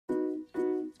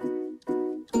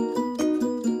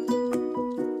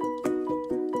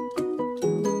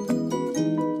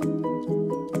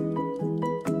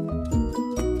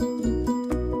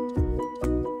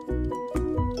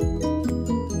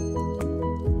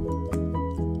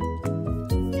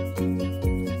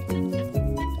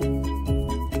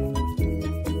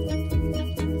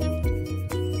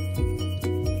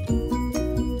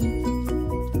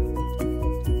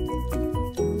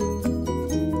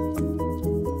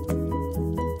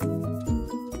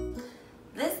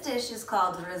dish is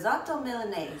called Risotto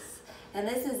Milanese, and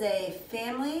this is a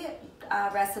family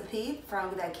recipe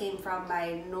that came from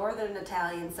my northern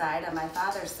Italian side on my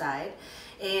father's side,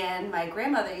 and my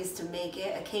grandmother used to make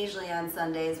it occasionally on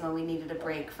Sundays when we needed a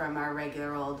break from our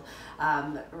regular old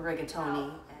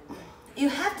rigatoni. You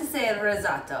have to say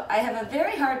risotto. I have a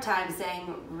very hard time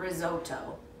saying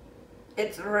risotto.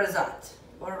 It's risotto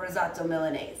or risotto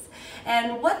Milanese.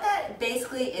 And what that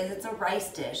basically is, it's a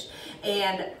rice dish,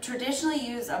 and traditionally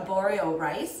use arborio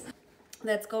rice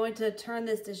that's going to turn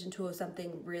this dish into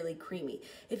something really creamy.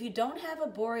 If you don't have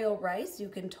arborio rice, you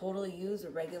can totally use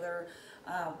a regular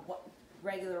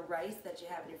rice that you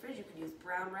have in your fridge. You can use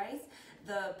brown rice.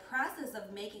 The process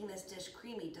of making this dish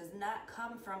creamy does not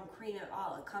come from cream at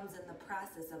all. It comes in the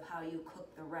process of how you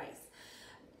cook the rice.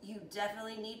 You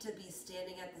definitely need to be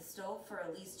standing at the stove for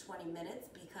at least 20 minutes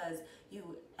because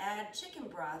you add chicken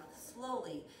broth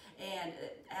slowly, and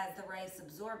as the rice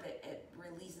absorbs it, it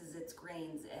releases its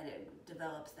grains and it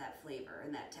develops that flavor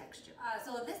and that texture.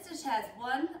 So this dish has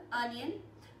 1 onion,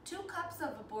 2 cups of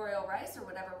arborio rice or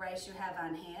whatever rice you have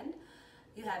on hand.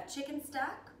 You have chicken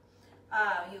stock,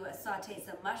 you saute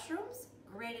some mushrooms,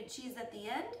 grated cheese at the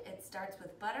end. It starts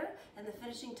with butter, and the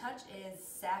finishing touch is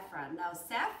saffron. Now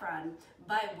saffron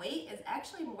by weight is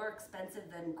actually more expensive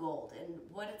than gold, and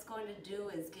what it's going to do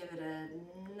is give it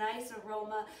a nice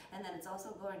aroma, and then it's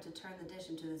also going to turn the dish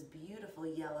into this beautiful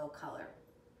yellow color.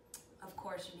 Of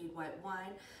course, you need white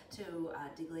wine to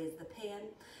deglaze the pan.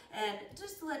 And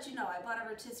just to let you know, I bought a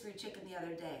rotisserie chicken the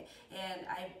other day, and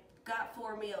I got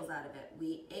 4 meals out of it.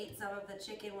 We ate some of the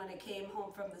chicken when it came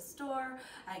home from the store.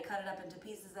 I cut it up into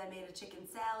pieces. I made a chicken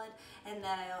salad, and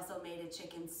then I also made a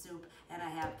chicken soup, and I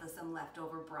have some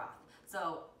leftover broth.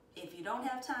 So if you don't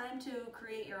have time to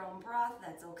create your own broth,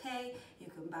 that's okay. You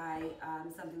can buy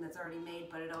something that's already made,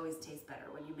 but it always tastes better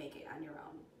when you make it on your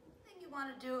own. The thing you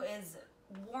want to do is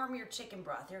warm your chicken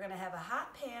broth. You're going to have a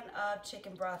hot pan of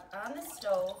chicken broth on the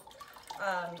stove,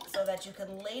 so that you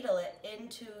can ladle it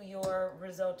into your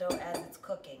risotto as it's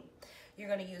cooking. You're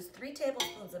going to use 3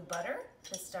 tablespoons of butter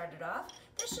to start it off.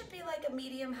 This should be like a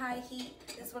medium-high heat.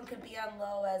 This one could be on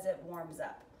low as it warms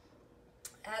up.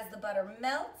 As the butter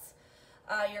melts,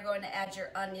 you're going to add your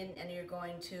onion, and you're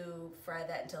going to fry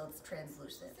that until it's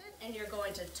translucent. And you're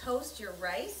going to toast your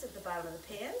rice at the bottom of the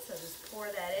pan, so just pour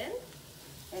that in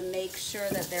and make sure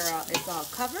that it's all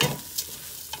covered.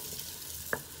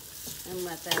 And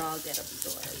let that all get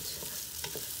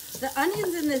absorbed. The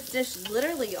onions in this dish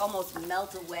literally almost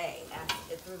melt away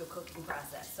through the cooking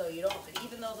process. So you don't,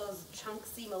 even though those chunks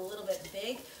seem a little bit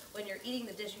big, when you're eating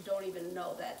the dish, you don't even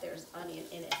know that there's onion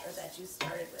in it or that you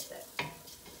started with it.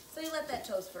 So you let that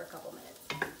toast for a couple minutes.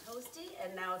 Toasty,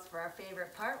 and now it's for our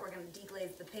favorite part. We're going to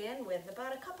deglaze the pan with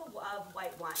about a cup of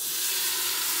white wine.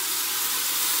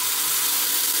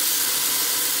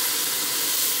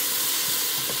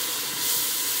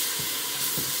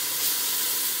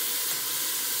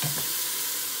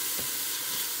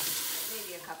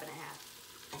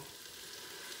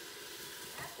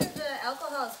 After the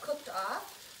alcohol is cooked off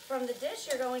from the dish,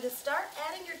 you're going to start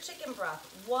adding your chicken broth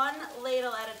 1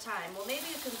 ladle at a time. Well, maybe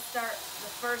you can start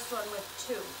the first one with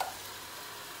 2.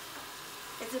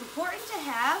 It's important to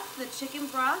have the chicken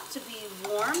broth to be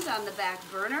warmed on the back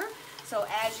burner, so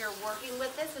as you're working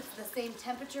with this, it's the same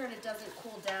temperature and it doesn't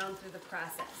cool down through the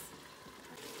process.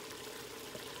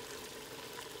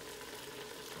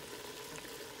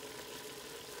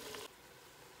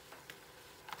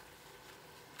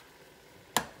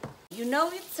 You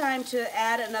know it's time to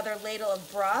add another ladle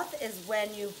of broth is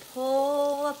when you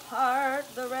pull apart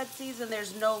the red seeds and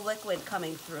there's no liquid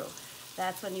coming through.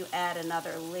 That's when you add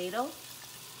another ladle,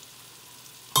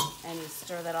 and you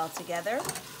stir that all together,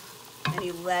 and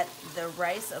you let the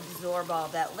rice absorb all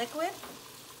that liquid.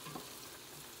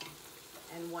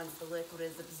 And once the liquid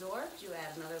is absorbed, you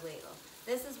add another ladle.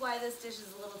 This is why this dish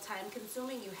is a little time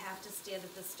consuming. You have to stand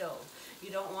at the stove. You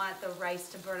don't want the rice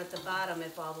to burn at the bottom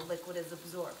if all the liquid is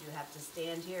absorbed. You have to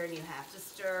stand here and you have to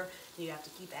stir. And you have to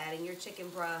keep adding your chicken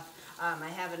broth. I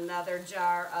have another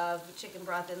jar of chicken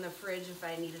broth in the fridge if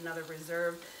I need another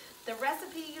reserve. The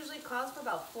recipe usually calls for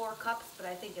about 4 cups, but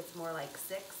I think it's more like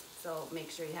 6. So make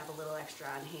sure you have a little extra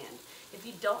on hand. If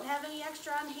you don't have any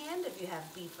extra on hand, if you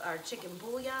have beef or chicken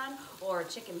bouillon or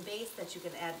chicken base that you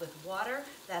can add with water,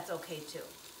 that's okay too.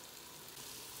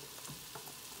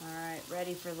 All right,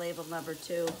 ready for label number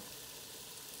 2.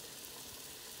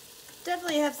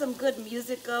 Definitely have some good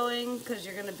music going because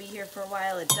you're going to be here for a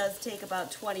while. It does take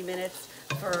about 20 minutes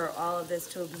for all of this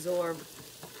to absorb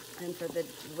and for the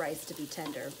rice to be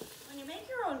tender. When you make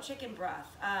your your own chicken broth.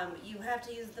 You have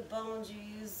to use the bones, you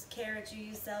use carrots, you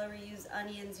use celery, you use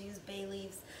onions, you use bay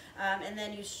leaves, and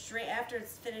then you strain, after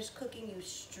it's finished cooking, you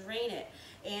strain it,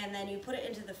 and then you put it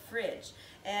into the fridge.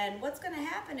 And what's going to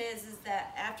happen is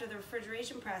that after the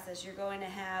refrigeration process, you're going to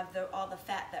have all the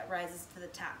fat that rises to the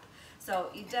top. So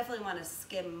you definitely want to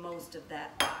skim most of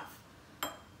that off.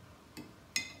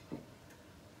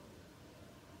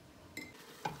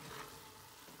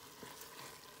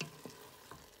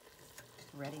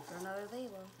 Ready for another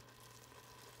ladle.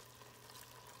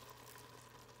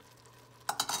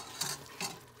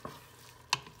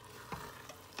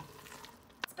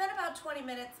 It's been about 20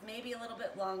 minutes, maybe a little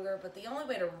bit longer, but the only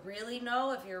way to really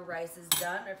know if your rice is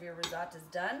done or if your risotto is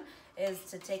done is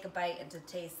to take a bite and to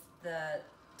taste the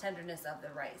tenderness of the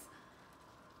rice.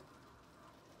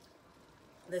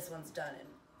 This one's done.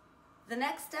 The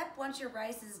next step, once your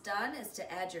rice is done, is to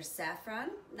add your saffron.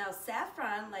 Now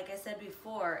saffron, like I said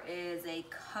before, is a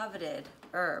coveted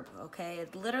herb, okay?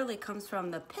 It literally comes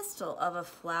from the pistil of a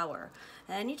flower,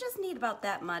 and you just need about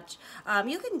that much.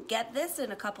 You can get this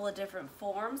in a couple of different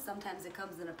forms. Sometimes it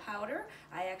comes in a powder.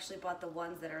 I actually bought the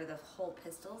ones that are the whole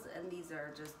pistils, and these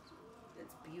are just,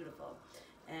 it's beautiful.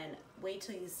 And wait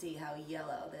till you see how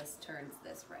yellow this turns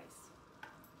this rice.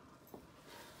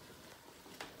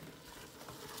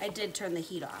 I did turn the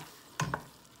heat off.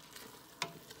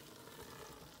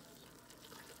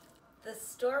 The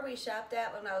store we shopped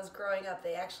at when I was growing up,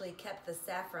 they actually kept the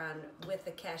saffron with the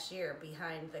cashier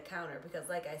behind the counter because,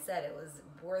 like I said, it was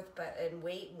worth in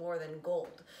weight more than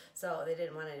gold. So they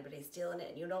didn't want anybody stealing it.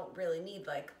 And you don't really need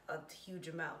like a huge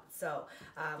amount. So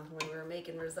when we were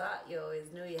making risotto, you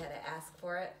always knew you had to ask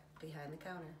for it behind the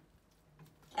counter.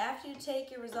 After you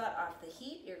take your risotto off the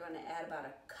heat, you're going to add about 1.5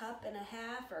 cups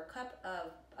or a cup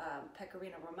of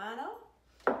pecorino romano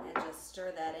and just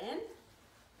stir that in.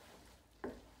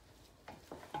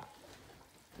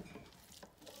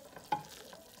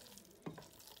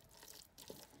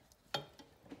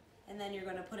 And then you're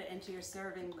going to put it into your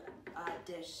serving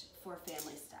dish for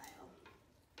family style.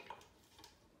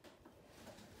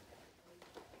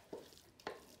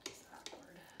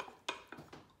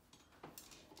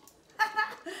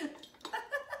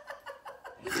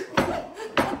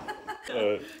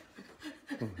 I'm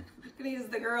gonna use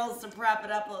the girls to prop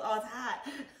it up. Oh, it's hot.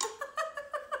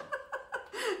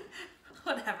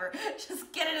 Whatever.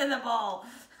 Just get it in the bowl.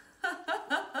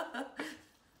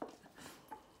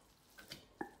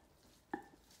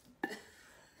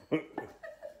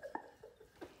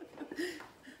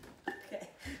 Okay.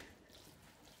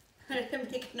 I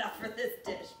didn't make enough for this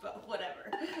dish, but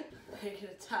whatever. You're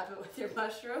gonna top it with your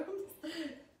mushrooms.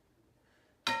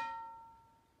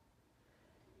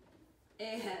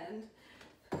 And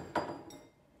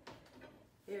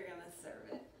you're gonna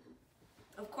serve it.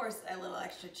 Of course, a little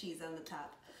extra cheese on the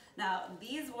top. Now,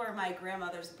 these were my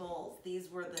grandmother's bowls. These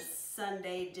were the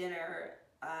Sunday dinner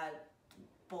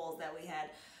bowls that we had.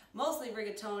 Mostly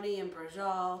rigatoni and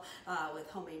brajol with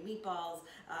homemade meatballs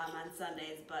on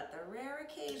Sundays, but the rare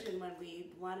occasion when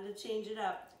we wanted to change it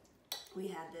up, we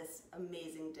had this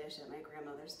amazing dish at my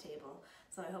grandmother's table.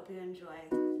 So I hope you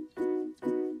enjoy.